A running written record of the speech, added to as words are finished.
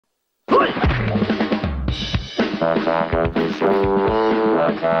What were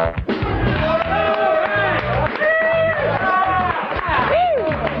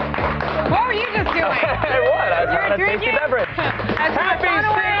you just doing? Hey, what? I was having a tasty beverage. Happy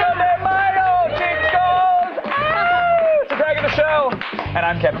Cinco de Mayo, chicos! It's the Greg of the show. And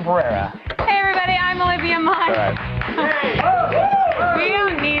I'm Kevin Pereira. Hey, everybody, I'm Olivia Munn. All right. We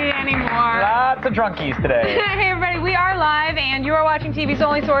don't need it anymore. Lots of drunkies today. Hey, everybody, we are live, and you are watching TV's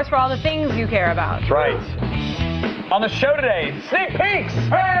only source for all the things you care about. That's right. On the show today, sneak peeks.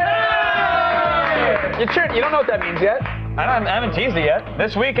 Hey! You don't know what that means yet. I haven't teased it yet.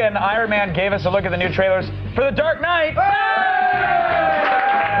 This weekend, Iron Man gave us a look at the new trailers for The Dark Knight.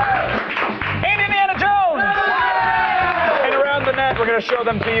 And Indiana Jones. And around the net, we're going to show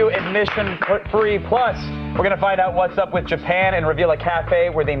them to you admission-free. Plus, we're going to find out what's up with Japan and reveal a cafe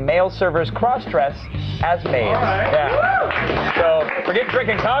where the male servers cross-dress as maids. Right. Yeah. So forget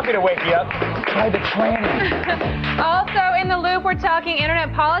drinking coffee to wake you up. Try the tranny. Also, in the loop, we're talking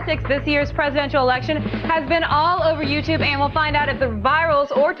internet politics. This year's presidential election has been all over YouTube, and we'll find out if the virals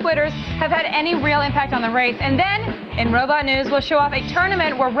or Twitters have had any real impact on the race. And then, in robot news, we'll show off a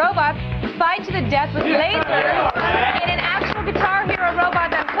tournament where robots fight to the death with lasers in an actual Guitar Hero robot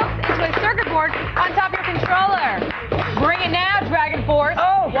that hooks into a circuit board on top of your controller. Bring it now, Dragon Force.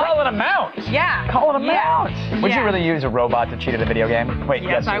 Oh, calling them out. Yeah. Calling them out. Would you really use a robot to cheat at a video game? Wait,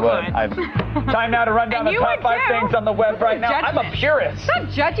 yes, I you would. Time now to run down the top 5 things on the web right now. I'm a purist. Stop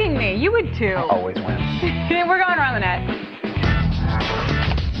judging me. You would too. I always win. We're going around the net.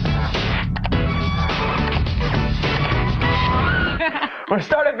 We're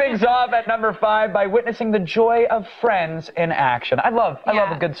starting things off at number 5 by witnessing the joy of friends in action. I love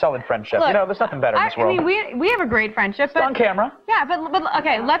a good solid friendship. Look, you know, there's nothing better in this world. I mean, we have a great friendship. It's on camera. Yeah, but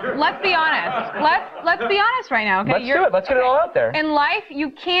okay, let's be honest. Let's be honest right now. Okay, let's do it. Let's get it all out there. In life,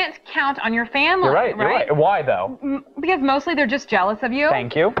 you can't count on your family. You're right. You're right. Why though? Because mostly they're just jealous of you.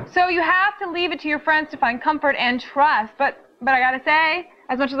 Thank you. So you have to leave it to your friends to find comfort and trust. But I gotta say,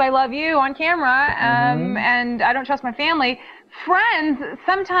 as much as I love you on camera, and I don't trust my family, friends,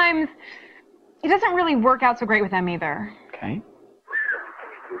 sometimes it doesn't really work out so great with them either. Okay.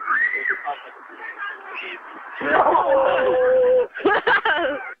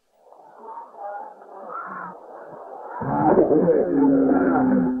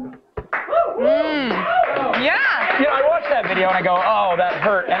 Yeah. You know, I watched that video and I go, oh, that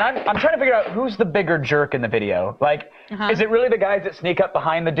hurt. And I'm trying to figure out who's the bigger jerk in the video. Like, is it really the guys that sneak up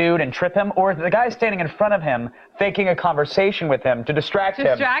behind the dude and trip him? Or is it the guy standing in front of him, faking a conversation with him to distract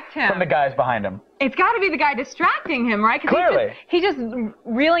him from the guys behind him? It's got to be the guy distracting him, right? Clearly. He's just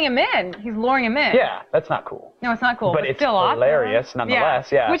reeling him in. He's luring him in. Yeah, that's not cool. No, it's not cool. But it's still hilarious awesome.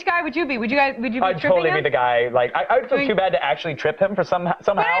 nonetheless, yeah. Which guy would you be? Would you be tripping him? I'd totally be the guy. Like, I would feel too bad to actually trip him for somehow.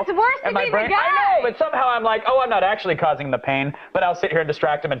 But it's worse to be the guy. I know, but somehow I'm like, oh, I'm not actually causing him the pain, but I'll sit here and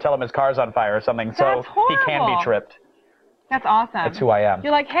distract him and tell him his car's on fire or something, so he can be tripped. That's awesome. That's who I am.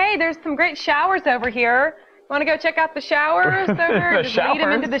 You're like, hey, there's some great showers over here. Want to go check out the showers over? Just lead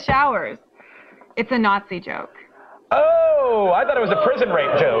him into the showers. It's a Nazi joke. Oh, I thought it was a prison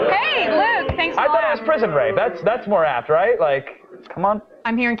rape joke. Hey, Luke, thanks for I thought it was prison rape. That's more apt, right? Like, come on.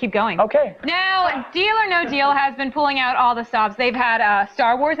 I'm here and keep going. Okay. Now, Deal or No Deal has been pulling out all the stops. They've had a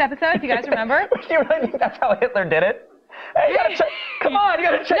Star Wars episode, if you guys remember. Do you really think that's how Hitler did it? Hey, you gotta check. Come on, you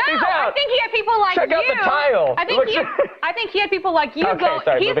gotta check these out. I think he had people like check you. Check out the tile. I think he had people like you. Okay,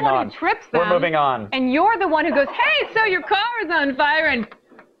 sorry, he's the one who trips them. We're moving on. And you're the one who goes, hey, so your car is on fire and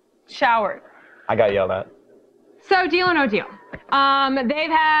showers. I got yelled at. So, Deal or No Deal. They've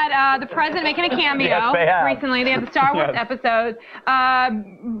had the president making a cameo yes, they have. recently. They had the Star Wars episode.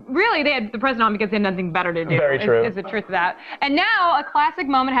 Really, they had the president on because they had nothing better to do. Very true. Is the truth of that. And now, a classic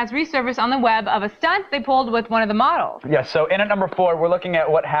moment has resurfaced on the web of a stunt they pulled with one of the models. Yes, so in at number 4, we're looking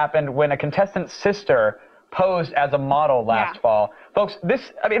at what happened when a contestant's sister posed as a model last fall. Folks, this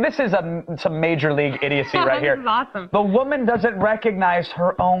is some major league idiocy right here. This is awesome. The woman doesn't recognize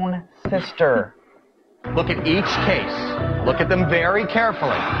her own sister. Look at each case. Look at them very carefully.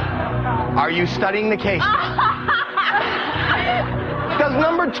 Are you studying the cases? Does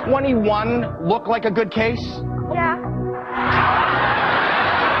number 21 look like a good case? Yeah.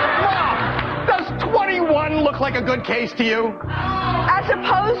 Mom, does 21 look like a good case to you? As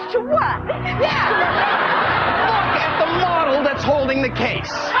opposed to what? Yeah. Look at the model that's holding the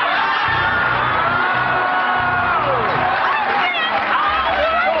case.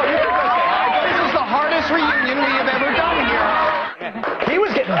 Reunion we have ever done here. He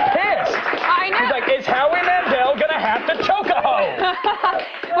was getting pissed. I know. He's like, is Howie Mandel gonna have to choke a hoe?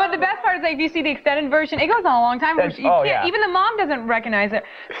 Well, the best part is, like, if you see the extended version, it goes on a long time. Even the mom doesn't recognize it.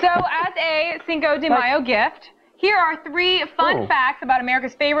 So, as a Cinco de Mayo gift, Here are 3 fun facts about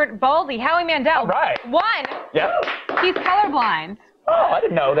America's favorite Baldy, Howie Mandel. All right. 1, Yeah. he's colorblind. Oh, I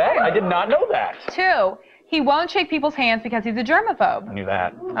didn't know that. I did not know that. 2, he won't shake people's hands because he's a germaphobe. I knew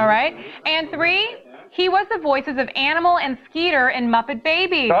that. All right. And 3, he was the voices of Animal and Skeeter in Muppet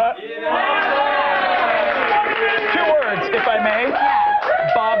Babies. 2 words, if I may.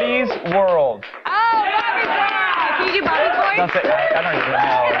 Yes. Bobby's World. Oh, Bobby's World. Can you do Bobby's voice? Don't say, I don't even know.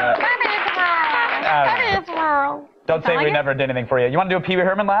 Bobby's World. Don't say Like we it? never did anything for you. You want to do a Pee Wee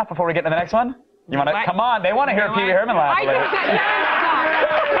Herman laugh before we get to the next one? You want to? What? Come on, they want to hear a Pee Wee Herman laugh. I just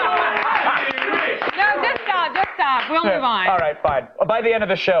No, just stop. We'll move on. All right, fine. Well, by the end of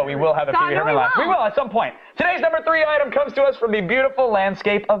the show, we will have a Pee Wee Herman laugh. We will at some point. Today's number 3 item comes to us from the beautiful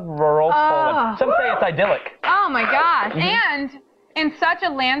landscape of rural Poland. Some say it's idyllic. Oh my gosh. And in such a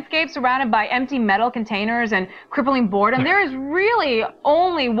landscape surrounded by empty metal containers and crippling boredom, there is really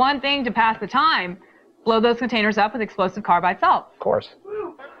only one thing to pass the time. Blow those containers up with explosive carbide salt. Of course.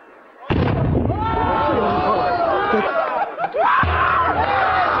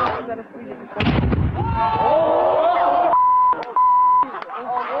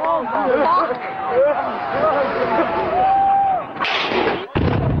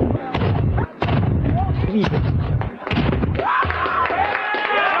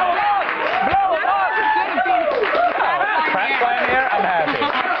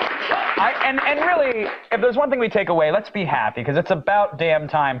 And really, if there's one thing we take away, let's be happy, because it's about damn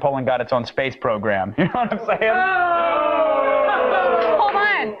time Poland got its own space program. You know what I'm saying? Hold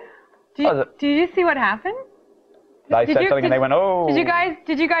on. Did you see what happened? I said something and they went, oh. Did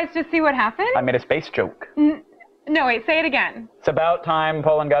you guys just see what happened? I made a space joke. No, wait, say it again. It's about time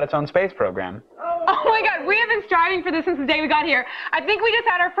Poland got its own space program. Oh my God, we have been striving for this since the day we got here. I think we just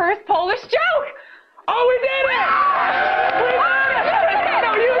had our first Polish joke. Oh, we did it! We did it!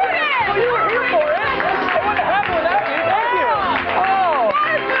 No, you did it! Well, you were here for it. It wouldn't happen without you. Thank you. Oh.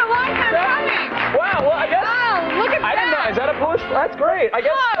 That has been a long time coming. Wow, well, I guess. Oh, look at I didn't know. Is that a Polish? That's great. I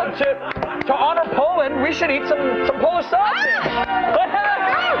guess to honor Poland, we should eat some Polish sausage. What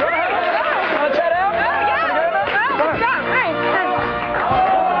happened? Want to chat out?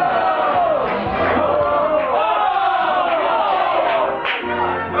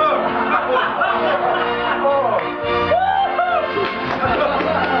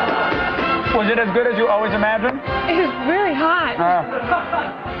 Was it as good as you always imagined? It was really hot.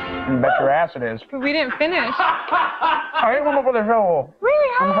 I bet your ass it is. But we didn't finish. I ate one before the show. Really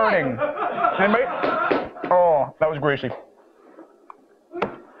hot. I'm hurting. Anybody? Oh, that was greasy.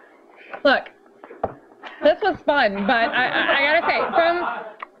 Look, this was fun, but I gotta say,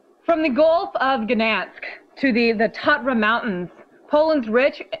 from the Gulf of Gdansk to the Tatra Mountains, Poland's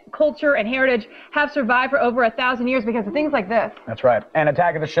rich culture and heritage have survived for over 1,000 years because of things like this. That's right. And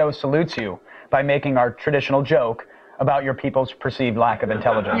Attack of the Show salutes you by making our traditional joke about your people's perceived lack of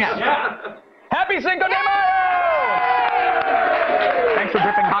intelligence. Yeah. Happy Cinco de Mayo! Thanks for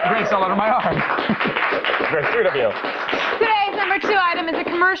dripping hot grease all over my arm. Very sweet of you. Today's number 2 item is a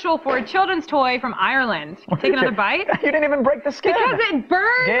commercial for a children's toy from Ireland. Take another bite? You didn't even break the skin. Because it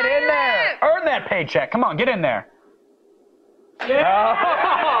burns. Get in there. Earn that paycheck. Come on, get in there. Yeah.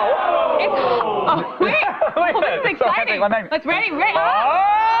 Oh, wait. Oh, this is exciting. Let's ready. You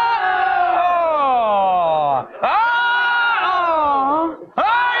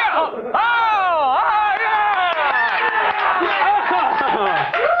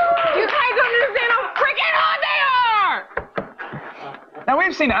guys don't understand how freaking hot they are! Now,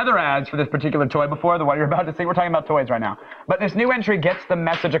 we've seen other ads for this particular toy before, the one you're about to see. We're talking about toys right now. But this new entry gets the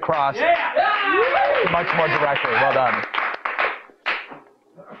message across much more directly. Well done.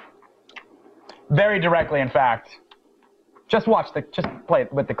 Very directly, in fact. Just play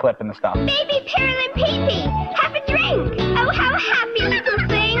it with the clip and the stuff. Baby Paralyn Pee-Pee, have a drink. Oh, how happy little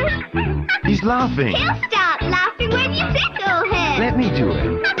thing. He's laughing. He'll start laughing when you tickle him. Let me do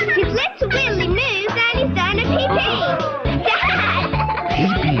it. His little willy moves and he's done a pee-pee. Dad!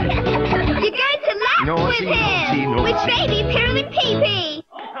 Pee-pee. You're going to laugh Naughty, with him. naughty, With naughty. Baby Paralyn Pee-Pee.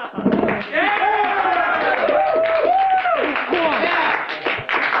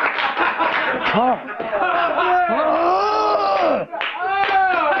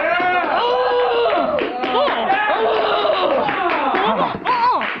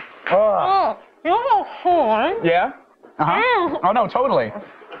 Yeah? Uh-huh. Oh, no, totally.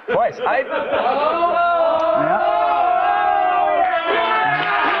 Twice. Yeah.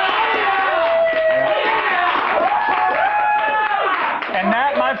 And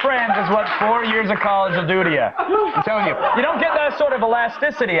that, my friends, is what 4 years of college will do to you. I'm telling you. You don't get that sort of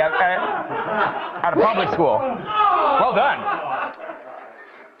elasticity out of public school. Well done.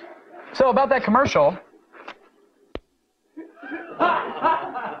 So about that commercial,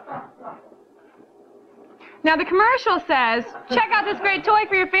 Now, the commercial says, check out this great toy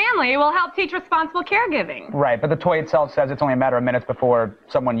for your family. It will help teach responsible caregiving. Right, but the toy itself says it's only a matter of minutes before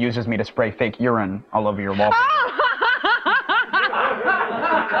someone uses me to spray fake urine all over your wall.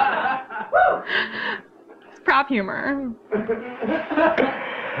 It's prop humor.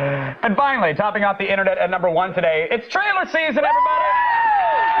 And finally, topping off the internet at #1 today, it's trailer season, everybody!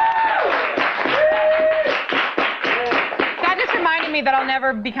 That just reminded me that I'll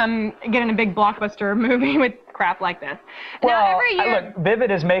never get in a big blockbuster movie with crap like this. Well, now, every year... look,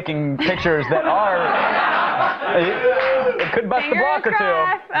 Vivid is making pictures that are... it could bust a block or two.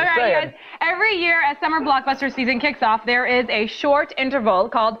 All right, guys. Every year as summer blockbuster season kicks off, there is a short interval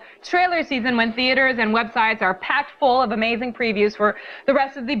called trailer season when theaters and websites are packed full of amazing previews for the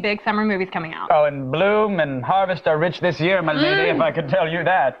rest of the big summer movies coming out. Oh, and Bloom and Harvest are rich this year, my lady, if I could tell you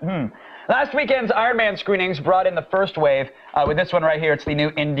that. Last weekend's Iron Man screenings brought in the first wave. With this one right here, it's the new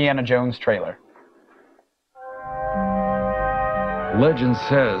Indiana Jones trailer. Legend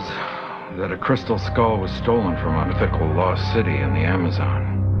says that a crystal skull was stolen from a mythical lost city in the Amazon.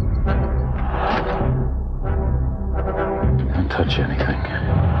 Don't touch anything.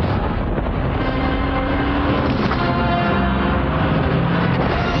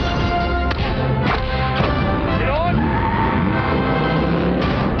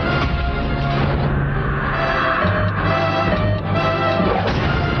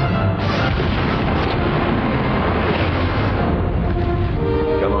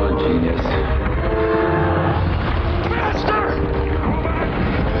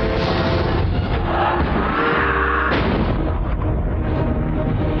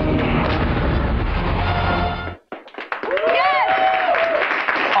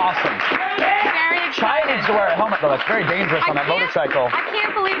 That's very dangerous on that motorcycle. I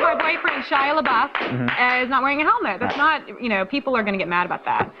can't believe my boyfriend, Shia LaBeouf, is not wearing a helmet. That's not, you know, people are going to get mad about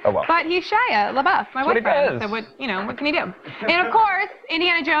that. Oh, well. But he's Shia LaBeouf, my boyfriend. So what, you know, what can he do? And of course,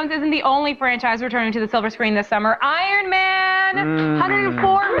 Indiana Jones isn't the only franchise returning to the silver screen this summer. Iron Man,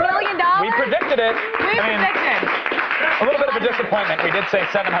 $104 million. We predicted it. We predicted. A little bit of a disappointment. We did say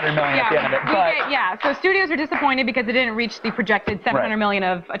 $700 million at the end of it. But so studios were disappointed because it didn't reach the projected $700 million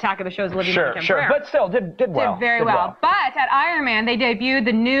of Attack of the Shows Olivia Newton-John. Sure, but still did well. Did very well. But at Iron Man, they debuted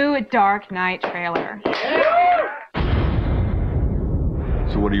the new Dark Knight trailer.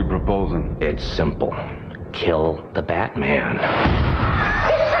 So what are you proposing? It's simple. Kill the Batman.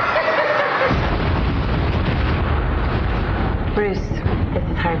 Bruce, this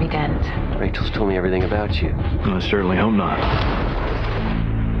is Harvey Dent. Rachel's told me everything about you. I certainly hope not.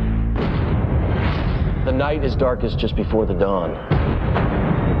 The night is darkest just before the dawn.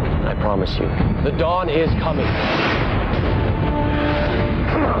 I promise you, the dawn is coming.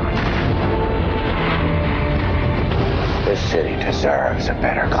 This city deserves a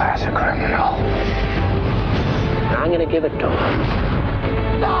better class of criminal. I'm gonna give it to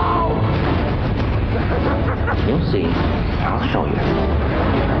him. No! You'll see. I'll show you.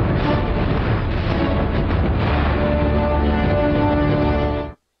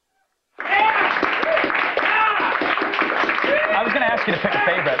 I was going to ask you to pick a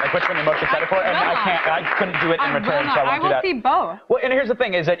favorite, like which one you're most excited for, and I couldn't do it in return, so I won't do that. I will see both. Well, and here's the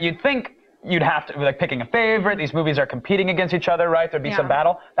thing, is that you'd think you'd have to, like, picking a favorite, these movies are competing against each other, right? There'd be some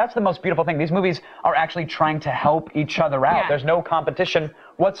battle. That's the most beautiful thing. These movies are actually trying to help each other out. There's no competition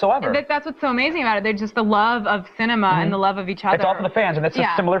whatsoever. That's what's so amazing about it. They're just the love of cinema and the love of each other. It's all for the fans, and it's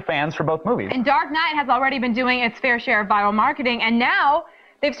just similar fans for both movies. And Dark Knight has already been doing its fair share of viral marketing, and now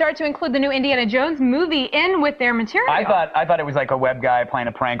they've started to include the new Indiana Jones movie in with their material. I thought it was like a web guy playing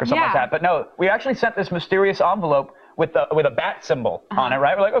a prank or something like that, but no, we actually sent this mysterious envelope with a bat symbol on it,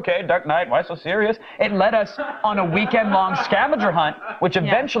 right? We're like, okay, Dark Knight, why so serious? It led us on a weekend-long scavenger hunt, which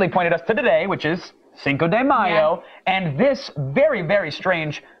eventually pointed us to today, which is Cinco de Mayo, and this very, very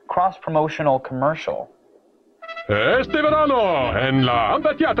strange cross-promotional commercial. Este verano, en la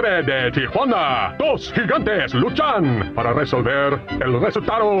Amphitheatre de Tijuana, dos gigantes luchan para resolver el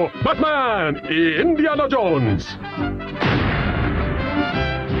resultado Batman y Indiana Jones.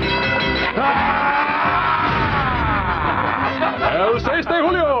 El 6 de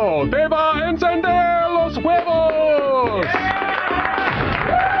julio te va a encender los huevos.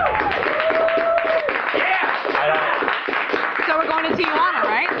 So we're going to Tijuana,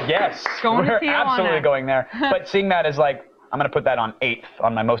 right? Yes, we're absolutely going there. But seeing that is like, I'm going to put that on 8th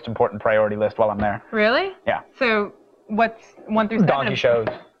on my most important priority list while I'm there. Really? Yeah. So what's 1 through 7? Donkey shows.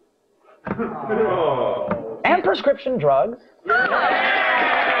 And prescription drugs.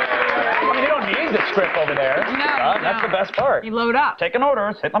 I mean, you don't music script over there. No, that's the best part. You load up. Taking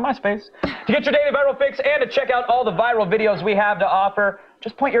orders. Hit my MySpace. To get your daily viral fix and to check out all the viral videos we have to offer,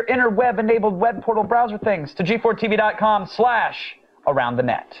 just point your interweb-enabled web portal browser things to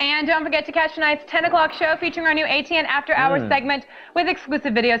g4tv.com/aroundthenet. And don't forget to catch tonight's 10 o'clock show featuring our new ATN After Hours segment with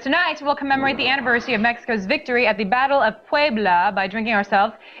exclusive videos. Tonight, we'll commemorate the anniversary of Mexico's victory at the Battle of Puebla by drinking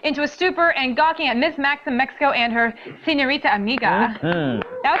ourselves into a stupor and gawking at Miss Maxim Mexico and her señorita amiga.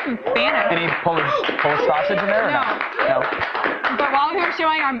 That was some Spanish. Any Polish sausage in there? No. No. But while we were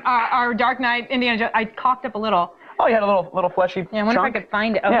showing our Dark Knight Indiana Jones, I coughed up a little. Oh, you had a little fleshy Yeah, I wonder chunk? if I could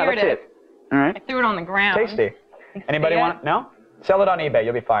find it. Oh, yeah, here it is. All right. I threw it on the ground. Tasty. Anybody want it? No? Sell it on eBay.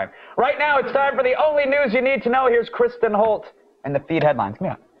 You'll be fine. Right now, it's time for the only news you need to know. Here's Kristen Holt and the feed headlines. Come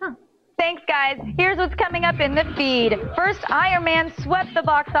here. Thanks, guys. Here's what's coming up in the feed. First, Iron Man swept the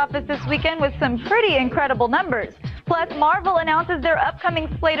box office this weekend with some pretty incredible numbers. Plus, Marvel announces their upcoming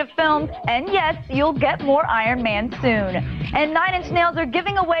slate of films, and yes, you'll get more Iron Man soon. And 9 Inch Nails are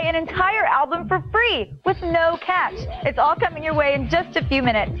giving away an entire album for free with no catch. It's all coming your way in just a few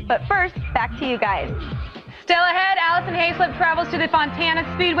minutes. But first, back to you guys. Still ahead, Allison Hayslip travels to the Fontana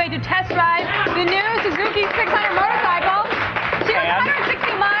Speedway to test ride the new Suzuki 600 motorcycle. She goes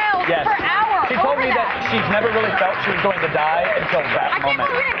 160 miles per hour. She told me that she's never really felt she was going to die until that moment. I can't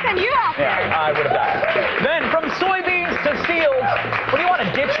believe we didn't send you out there. Yeah, I would have died. Then, from soybeans to seals, when you want to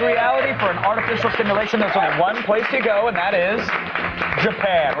ditch reality for an artificial simulation, there's only one place to go, and that is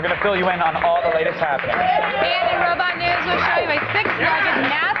Japan. We're going to fill you in on all the latest happenings. And in robot news, we'll show you a 6-budget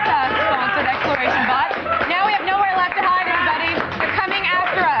NASA-sponsored exploration bot. Now we have nowhere left to hide, everybody. They're coming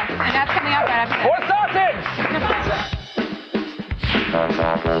after us, and that's coming up right after this. More sausage!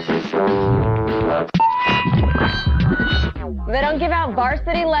 They don't give out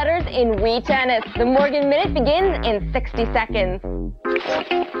varsity letters in Wii tennis. The Morgan Minute begins in 60 seconds.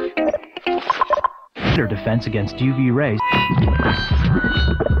 Their defense against UV rays.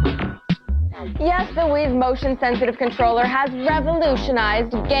 Yes, the Wii's motion-sensitive controller has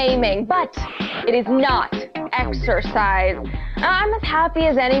revolutionized gaming, but it is not exercise. I'm as happy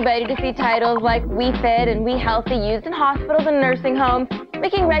as anybody to see titles like Wii Fit and Wii Healthy used in hospitals and nursing homes.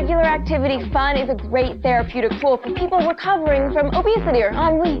 Making regular activity fun is a great therapeutic tool for people recovering from obesity or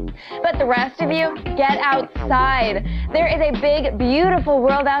ennui. But the rest of you, get outside. There is a big, beautiful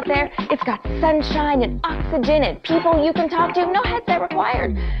world out there. It's got sunshine and oxygen and people you can talk to, no headset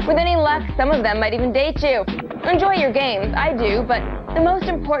required. With any luck, some of them might even date you. Enjoy your games, I do, but the most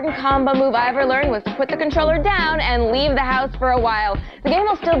important combo move I ever learned was to put the controller down and leave the house for a while. The game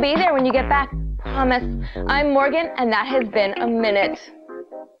will still be there when you get back, promise. I'm Morgan, and that has been a minute.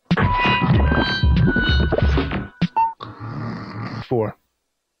 4.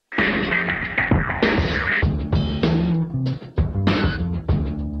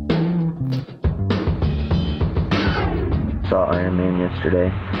 Saw Iron Man yesterday.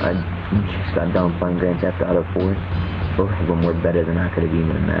 I just got done playing Grand Theft Auto 4. Both of them were better than I could have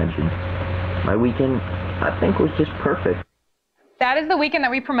even imagined. My weekend, I think, was just perfect. That is the weekend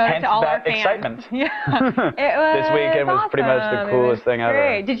that we promoted to all our fans. Excitement. Yeah. It was This weekend was pretty much the coolest thing ever.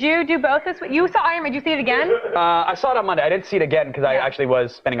 Great. Did you do both this week? You saw Iron Man. Did you see it again? I saw it on Monday. I didn't see it again because I actually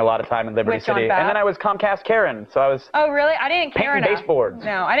was spending a lot of time in Liberty With John City. Bass. And then I was Comcast Karen, so I was Oh, really? I didn't care painting enough. baseboards.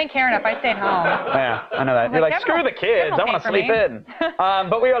 No, I didn't care enough. I stayed home. Yeah, I know that. You're like, screw the kids. I want to sleep in.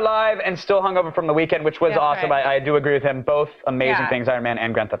 But we are live and still hungover from the weekend, which was awesome. right. I do agree with him. Both amazing things, Iron Man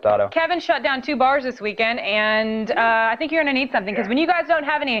and Grand Theft Auto. Kevin shut down 2 bars this weekend, and I think you're going to need something, because when you guys don't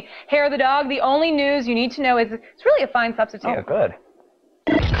have any hair of the dog, the only news you need to know is it's really a fine substitute. Oh, good.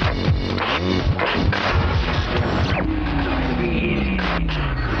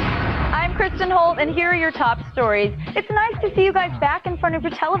 I'm Kristen Holt, and here are your top stories. It's nice to see you guys back in front of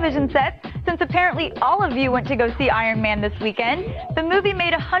your television sets, since apparently all of you went to go see Iron Man this weekend. The movie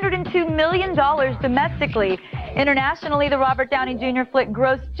made $102 million domestically. Internationally, the Robert Downey Jr. flick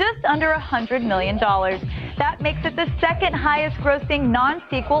grossed just under $100 million. That makes it the second highest grossing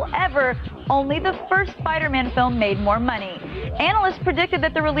non-sequel ever. Only the first Spider-Man film made more money. Analysts predicted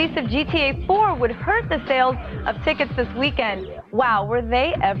that the release of GTA 4 would hurt the sales of tickets this weekend. Wow, were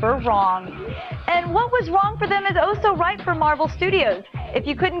they ever wrong. And what was wrong for them is oh so right for Marvel Studios. If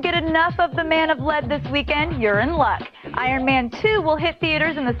you couldn't get enough of the Man of Lead this weekend, you're in luck. Iron Man 2 will hit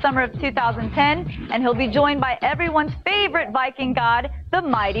theaters in the summer of 2010, and he'll be joined by everyone's favorite Viking god, the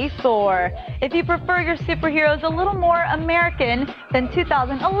mighty Thor. If you prefer your superheroes a little more American, then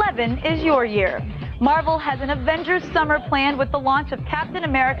 2011 is your year. Marvel has an Avengers summer planned with the launch of Captain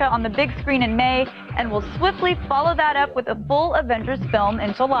America on the big screen in May, and will swiftly follow that up with a full Avengers film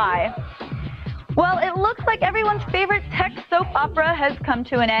in July. Well, it looks like everyone's favorite tech soap opera has come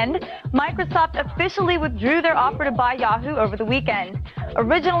to an end. Microsoft officially withdrew their offer to buy Yahoo over the weekend.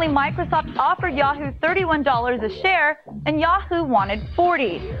 Originally, Microsoft offered Yahoo $31 a share, and Yahoo wanted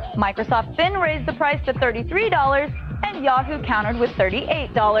 $40. Microsoft then raised the price to $33, and Yahoo countered with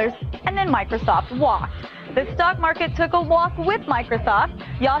 $38, and then Microsoft walked. The stock market took a walk with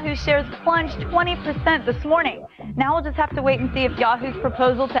Microsoft. Yahoo shares plunged 20% this morning. Now we'll just have to wait and see if Yahoo's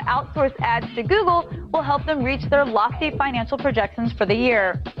proposal to outsource ads to Google will help them reach their lofty financial projections for the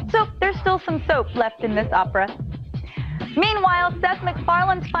year. So there's still some soap left in this opera. Meanwhile, Seth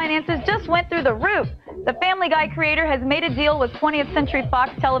MacFarlane's finances just went through the roof. The Family Guy creator has made a deal with 20th Century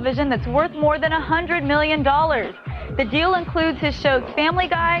Fox Television that's worth more than $100 million. The deal includes his shows Family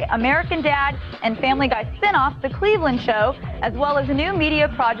Guy, American Dad, and Family Guy spin-off, The Cleveland Show, as well as new media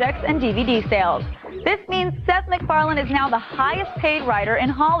projects and DVD sales. This means Seth MacFarlane is now the highest-paid writer in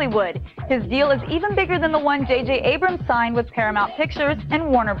Hollywood. His deal is even bigger than the one J.J. Abrams signed with Paramount Pictures and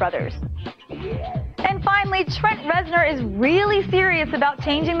Warner Brothers. And finally, Trent Reznor is really serious about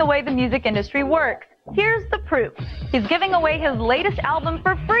changing the way the music industry works. Here's the proof. He's giving away his latest album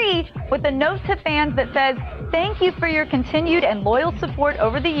for free with a note to fans that says, "Thank you for your continued and loyal support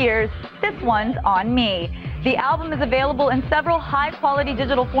over the years. This one's on me." The album is available in several high-quality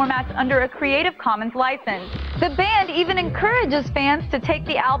digital formats under a Creative Commons license. The band even encourages fans to take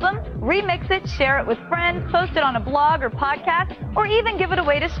the album, remix it, share it with friends, post it on a blog or podcast, or even give it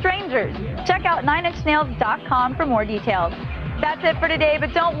away to strangers. Check out 9inchnails.com for more details. That's it for today,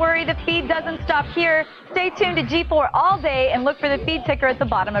 but don't worry, the feed doesn't stop here. Stay tuned to G4 all day and look for the feed ticker at the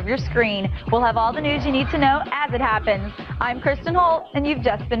bottom of your screen. We'll have all the news you need to know as it happens. I'm Kristen Holt, and you've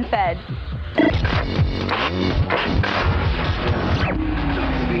just been fed.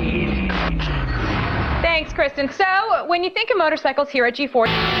 Thanks, Kristen. So, when you think of motorcycles here at G4,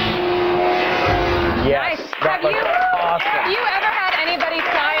 yes, nice. That looks awesome. Have you ever had anybody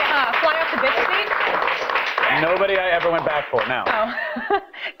fly off the bitch seat? Nobody I ever went back for, no. Oh,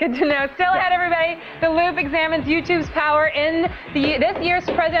 good to know. Still ahead, everybody. The Loop examines YouTube's power in this year's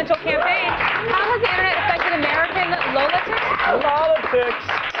presidential campaign. How has the internet affected American politics?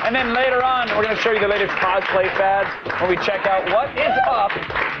 And then later on, we're going to show you the latest cosplay fads when we check out what is up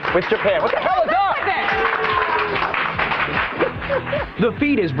with Japan. What the hell is up? The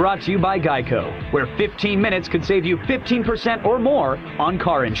feed is brought to you by Geico, where 15 minutes could save you 15% or more on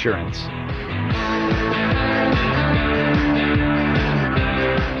car insurance.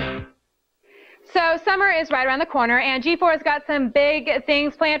 So summer is right around the corner, and G4 has got some big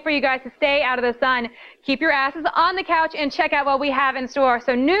things planned for you guys to stay out of the sun. Keep your asses on the couch and check out what we have in store.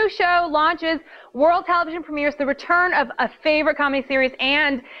 So new show launches, world television premieres, the return of a favorite comedy series,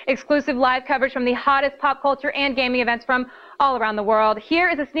 and exclusive live coverage from the hottest pop culture and gaming events from all around the world. Here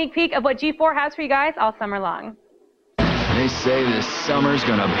is a sneak peek of what G4 has for you guys all summer long. They say this summer's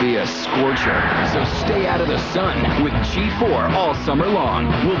gonna be a scorcher, so stay out of the sun with G4 all summer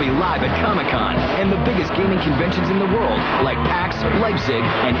long. We'll be live at Comic-Con and the biggest gaming conventions in the world, like PAX, Leipzig,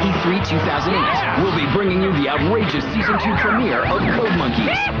 and E3 2008. We'll be bringing you the outrageous Season 2 premiere of Code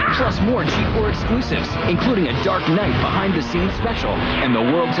Monkeys, plus more G4 exclusives, including a Dark Knight behind-the-scenes special and the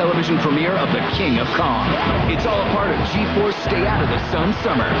world television premiere of The King of Kong. It's all a part of G4's Stay Out of the Sun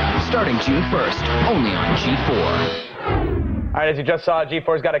Summer, starting June 1st, only on G4. All right, as you just saw,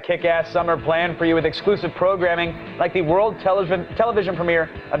 G4's got a kick-ass summer planned for you with exclusive programming like the world television premiere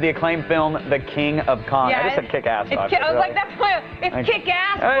of the acclaimed film The King of Kong. Yeah, I just said kick-ass. I was like, that's what, it's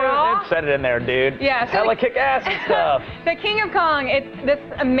kick-ass, bro. It said it in there, dude. Yeah. So hella kick-ass and stuff. The King of Kong, it's this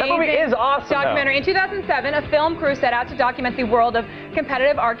amazing that movie is awesome, documentary. though. In 2007, a film crew set out to document the world of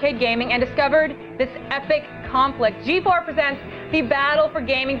competitive arcade gaming and discovered this epic conflict. G4 presents the battle for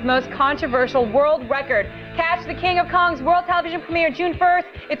gaming's most controversial world record. Catch The King of Kong's world television premiere June 1st.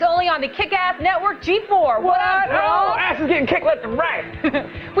 It's only on the Kick-Ass Network G4. What up, bro? Oh, ass is getting kicked left and right.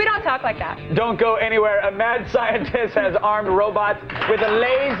 We don't talk like that. Don't go anywhere. A mad scientist has armed robots with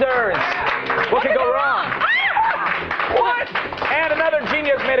lasers. What could go wrong? What? And another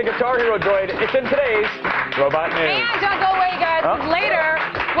genius made a Guitar Hero droid. It's in today's Robot News. And don't go away, guys. Later,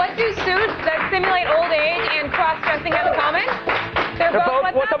 what do suits that simulate old age and cross-dressing have in common? They're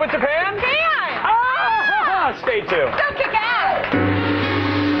both what's up with Japan? Ah, stay tuned. So kick ass.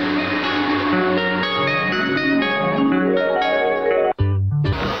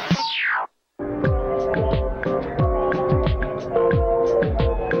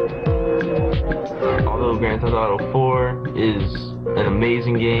 Although Grand Theft Auto 4 is an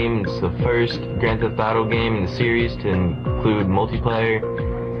amazing game, it's the first Grand Theft Auto game in the series to include multiplayer,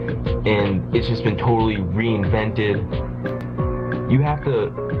 and it's just been totally reinvented. You have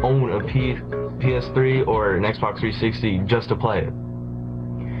to own a PS3 or an Xbox 360 just to play it.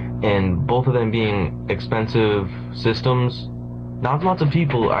 And both of them being expensive systems, not lots of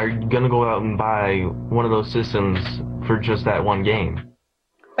people are gonna go out and buy one of those systems for just that one game.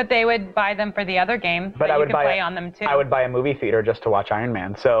 But they would buy them for the other game. But that I would you could buy play on them too. I would buy a movie theater just to watch Iron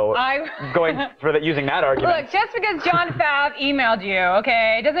Man. So going for using that argument. Look, just because John Fav emailed you,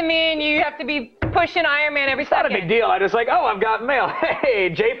 okay, doesn't mean you have to be pushing Iron Man every second. Not a big deal. I just like, oh, I've got mail.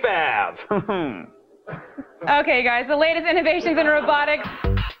 Hey, JFav. Okay, guys, the latest innovations in robotics.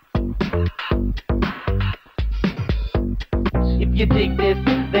 If you dig this,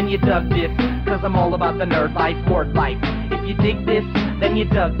 then you dug this, cause I'm all about the nerd life, ward life. If you dig this, then you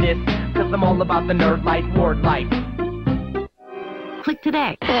dug this, cause I'm all about the nerd life, ward life. Click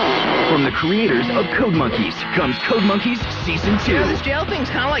today. From the creators of Code Monkeys comes Code Monkeys Season 2. You know, this jail thing's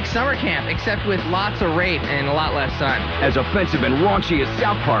kind of like summer camp, except with lots of rape and a lot less sun. As offensive and raunchy as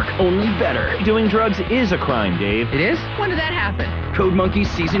South Park, only better. Doing drugs is a crime, Dave. It is? When did that happen? Code Monkeys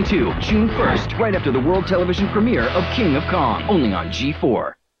Season 2, June 1st, right after the world television premiere of King of Kong, only on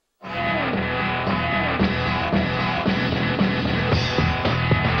G4.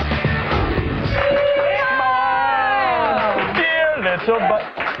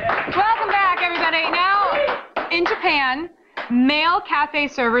 Welcome back, everybody. Now, in Japan, male cafe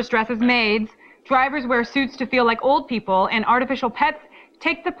servers dress as maids, drivers wear suits to feel like old people, and artificial pets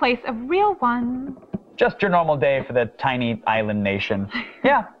take the place of real ones. Just your normal day for the tiny island nation.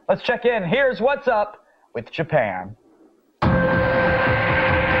 Yeah, let's check in. Here's what's up with Japan.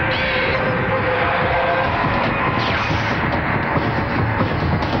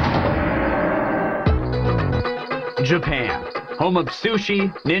 Japan, home of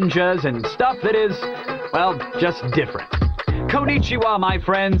sushi, ninjas, and stuff that is, well, just different. Konnichiwa, my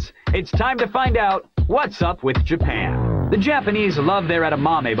friends. It's time to find out what's up with Japan. The Japanese love their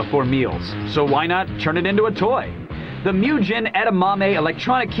edamame before meals, so why not turn it into a toy? The Mugen Edamame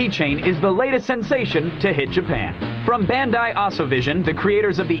electronic keychain is the latest sensation to hit Japan. From Bandai Asovision, the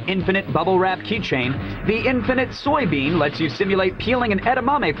creators of the Infinite Bubble Wrap keychain, the Infinite Soybean lets you simulate peeling an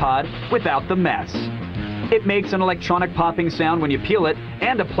edamame pod without the mess. It makes an electronic popping sound when you peel it,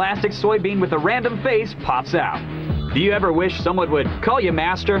 and a plastic soybean with a random face pops out. Do you ever wish someone would call you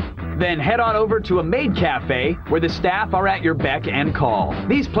master? Then head on over to a maid cafe where the staff are at your beck and call.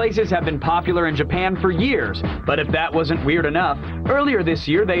 These places have been popular in Japan for years, but if that wasn't weird enough, earlier this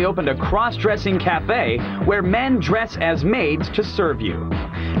year they opened a cross-dressing cafe where men dress as maids to serve you.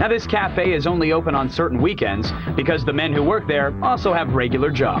 Now this cafe is only open on certain weekends because the men who work there also have regular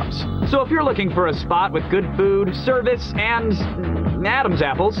jobs. So if you're looking for a spot with good food, service, and Adam's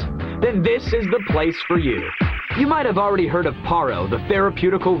apples, then this is the place for you. You might have already heard of Paro, the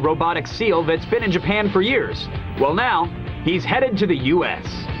therapeutical robotic seal that's been in Japan for years. Well now, he's headed to the US.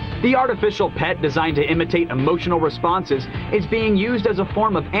 The artificial pet designed to imitate emotional responses is being used as a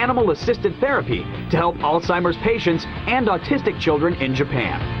form of animal-assisted therapy to help Alzheimer's patients and autistic children in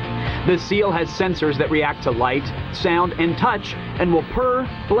Japan. The seal has sensors that react to light, sound, and touch, and will purr,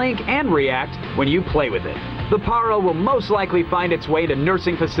 blink, and react when you play with it. The Paro will most likely find its way to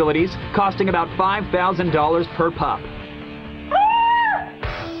nursing facilities, costing about $5,000 per pup.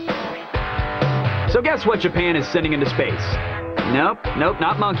 So guess what Japan is sending into space? Nope,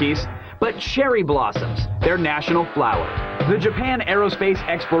 not monkeys, but cherry blossoms, their national flower. The Japan Aerospace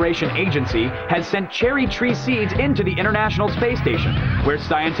Exploration Agency has sent cherry tree seeds into the International Space Station, where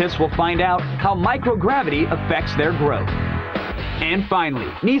scientists will find out how microgravity affects their growth. And finally,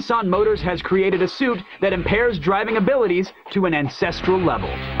 Nissan Motors has created a suit that impairs driving abilities to an ancestral level.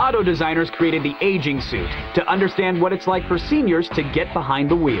 Auto designers created the aging suit to understand what it's like for seniors to get behind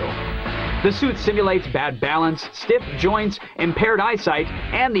the wheel. The suit simulates bad balance, stiff joints, impaired eyesight,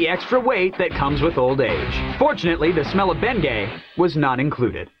 and the extra weight that comes with old age. Fortunately, the smell of Bengay was not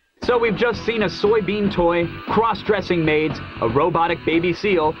included. So we've just seen a soybean toy, cross-dressing maids, a robotic baby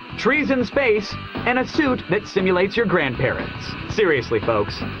seal, trees in space, and a suit that simulates your grandparents. Seriously,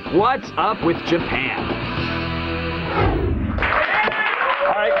 folks, what's up with Japan?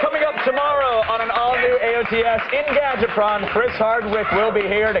 All right, coming up tomorrow on an all-new AOTS in Gadgetron, Chris Hardwick will be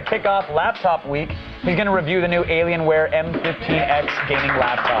here to kick off Laptop Week. He's going to review the new Alienware M15X gaming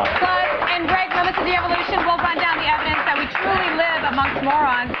laptop. Plus, in Greg Moments of the Evolution, we'll run down the evidence that we truly live amongst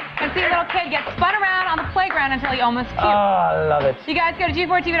morons and see a little kid get spun around on the playground until he almost puked. Oh, I love it. You guys go to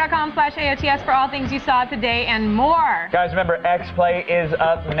g4tv.com/AOTS for all things you saw today and more. Guys, remember, X-Play is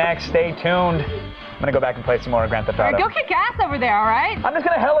up next. Stay tuned. I'm going to go back and play some more Grand Theft Auto. Go kick ass over there, all right? I'm just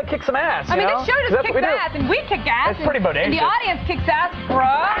going to hella kick some ass, I mean, you know? this show just kicks ass, and we kick ass. It's pretty bodacious. And the audience kicks ass,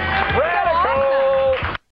 bruh. Radical!